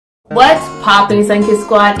What's poppin', Sunkissed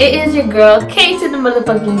Squad? It is your girl, K to the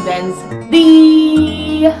motherfucking Benz,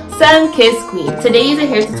 the Sunkissed Queen. Today is a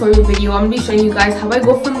hair tutorial video. I'm gonna be showing you guys how I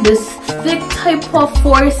go from this thick type of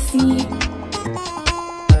 4C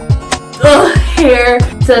hair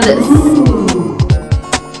to this.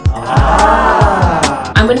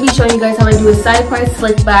 I'm going to be showing you guys how I do a side part,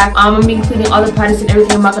 slick back. I'm going to be including all the products and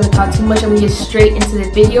everything. I'm not going to talk too much. I'm going to get straight into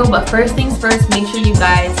the video. But first things first, make sure you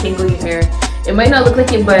guys tangle your hair. It might not look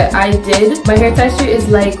like it, but I did. My hair texture is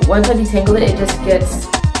like, once I detangle it, it just gets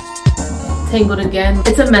tangled again.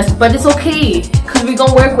 It's a mess, but it's okay, because we're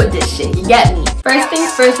going to work with this shit. You get me? First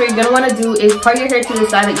things first, what you're going to want to do is part your hair to the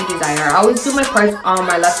side that you desire. I always do my parts on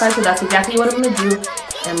my left side, so that's exactly what I'm going to do.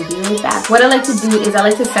 And be right back. What I like to do is I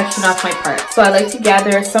like to section off my part. So I like to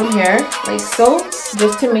gather some hair like so,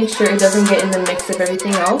 just to make sure it doesn't get in the mix of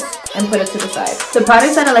everything else, and put it to the side. The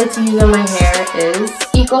products that I like to use on my hair is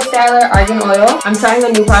Ecostyler Argan Oil. I'm trying a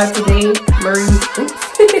new product today,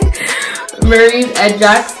 Murray's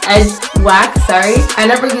Edgewax, sorry. I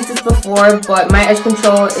never used this before, but my edge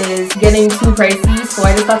control is getting too pricey, so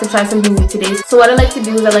I just thought to try something new today. So what I like to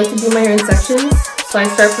do is I like to do my hair in sections. So I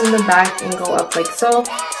start from the back and go up like so,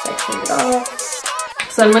 section it off.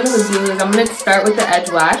 So what I'm going to do is I'm going to start with the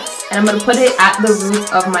Edgewax, and I'm going to put it at the roots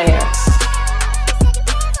of my hair.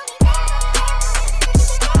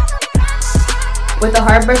 With a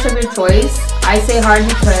hard brush of your choice, I say hard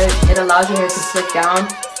because it allows your hair to slick down.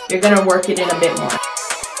 You're going to work it in a bit more.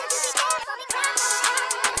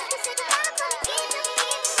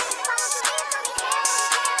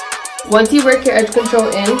 Once you work your edge control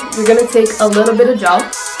in, you're going to take a little bit of gel.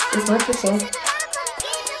 It's not for sure.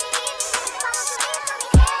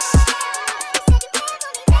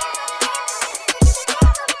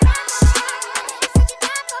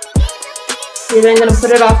 You're then going to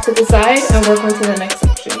put it off to the side and work on to the next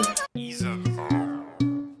section.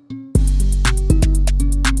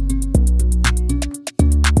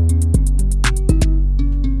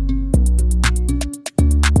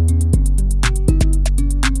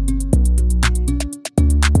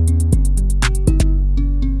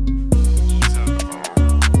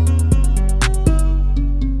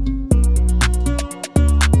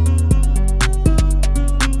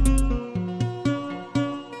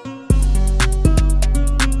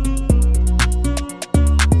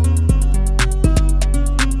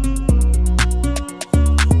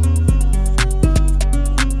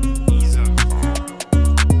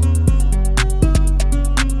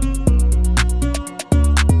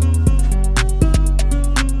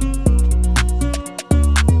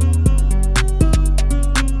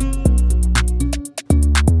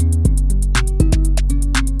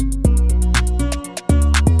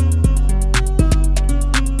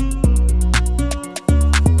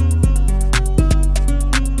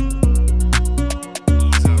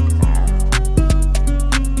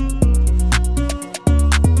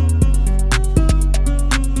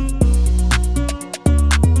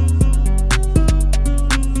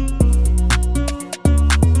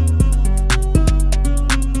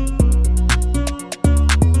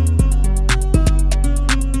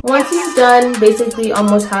 Once you've done basically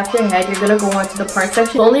almost half your head, you're going to go on to the part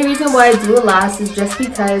section. The only reason why I do it last is just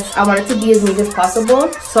because I want it to be as neat as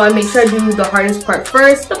possible. So I make sure I do the hardest part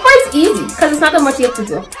first. The part's easy because it's not that much you have to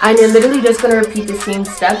do. And you're literally just going to repeat the same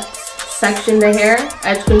steps. Section the hair,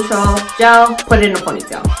 edge control, gel, put it in a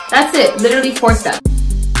ponytail. That's it. Literally 4 steps.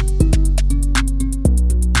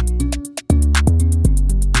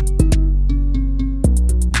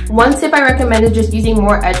 One tip I recommend is just using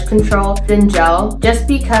more edge control than gel, just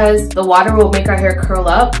because the water will make our hair curl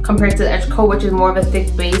up compared to the edge coat, which is more of a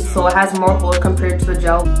thick base, so it has more hold compared to the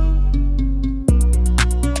gel.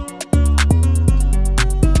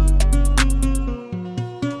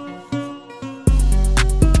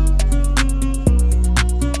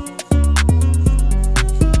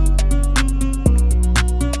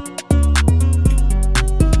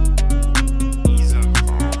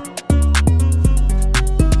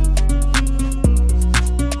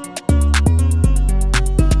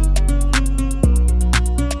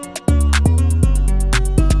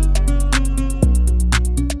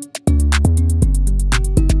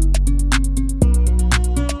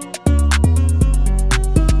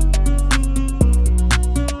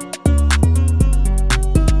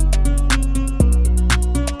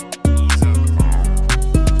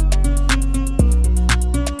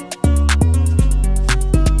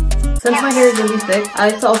 Since my hair is really thick, I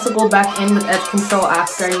like to also go back in with edge control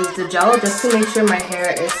after I use the gel, just to make sure my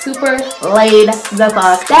hair is super laid the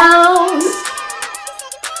fuck down.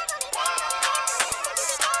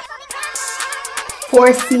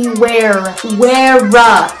 4C where?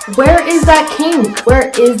 Where is that kink? Where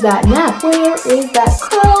is that nap? Where is that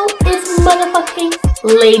curl? It's motherfucking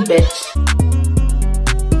laid, bitch.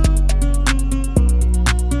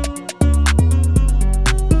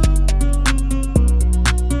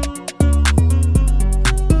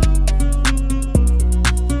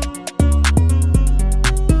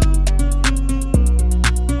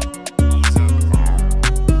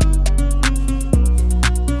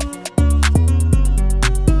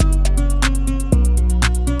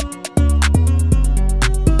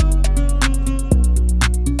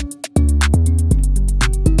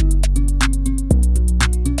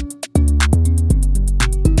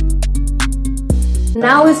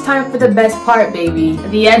 Now it's time for the best part, baby.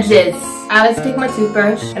 The edges. I like to take my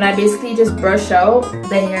toothbrush and I basically just brush out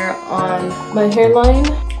the hair on my hairline.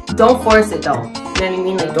 Don't force it though. You know what I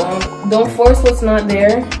mean? Like don't force what's not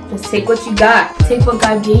there. Just take what you got. Take what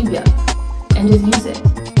God gave you and just use it.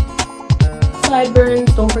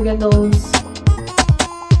 Sideburns, don't forget those.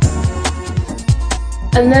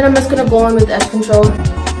 And then I'm just gonna go in with edge control.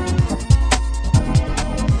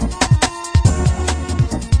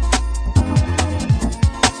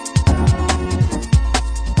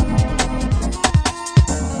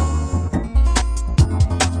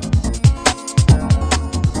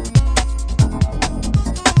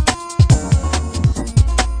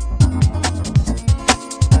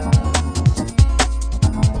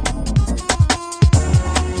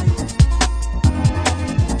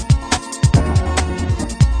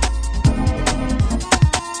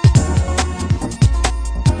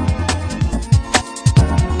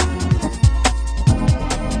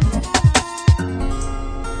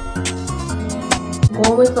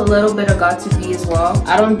 Going with a little bit of GOT2B as well.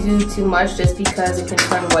 I don't do too much just because it can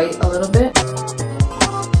turn white a little bit.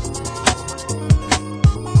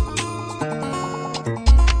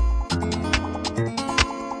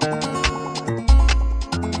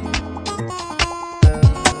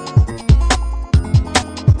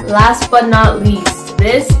 Last but not least,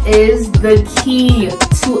 this is the key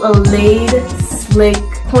to a laid, slick,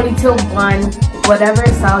 ponytail bun, whatever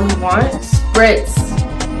style you want. Spritz.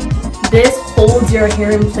 This holds your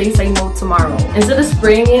hair in place like no tomorrow. Instead of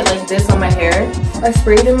spraying it like this on my hair, I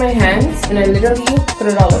spray it in my hands and I literally put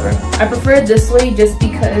it all over. I prefer it this way just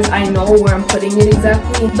because I know where I'm putting it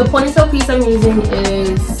exactly. The ponytail piece I'm using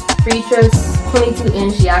is Freetress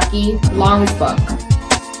 22-inch Yaki, long as fuck.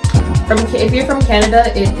 If you're from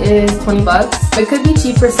Canada, it is 20 bucks. It could be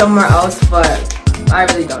cheaper somewhere else, but I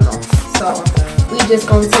really don't know. So we just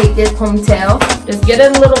gonna take this ponytail, just get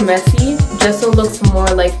it a little messy, just so it looks more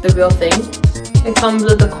like the real thing. It comes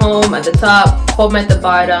with the comb at the top, comb at the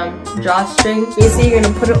bottom, drawstring. Basically, you're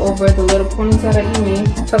gonna put it over the little ponytail that you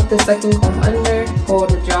made. Tuck the second comb under, go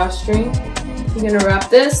to the drawstring. You're gonna wrap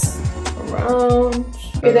this around.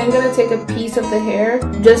 You're then gonna take a piece of the hair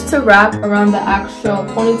just to wrap around the actual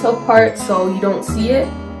ponytail part so you don't see it.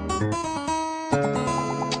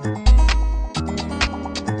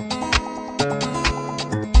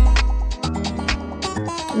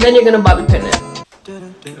 Then you're gonna bobby pin it.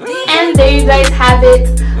 And there you guys have it,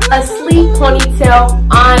 a sleek ponytail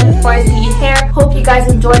on 4C hair. Hope you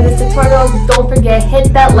guys enjoyed this tutorial. Don't forget,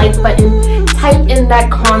 hit that like button, type in that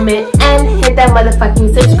comment, and hit that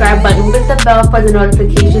motherfucking subscribe button with the bell for the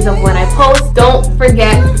notifications of when I post. Don't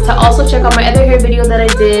forget to also check out my other hair video that I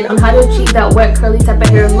did on how to achieve that wet curly type of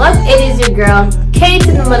hair look. It is your girl K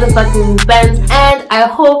to the motherfucking Benz, and I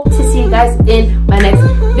hope to see you guys in my next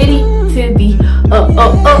video. To be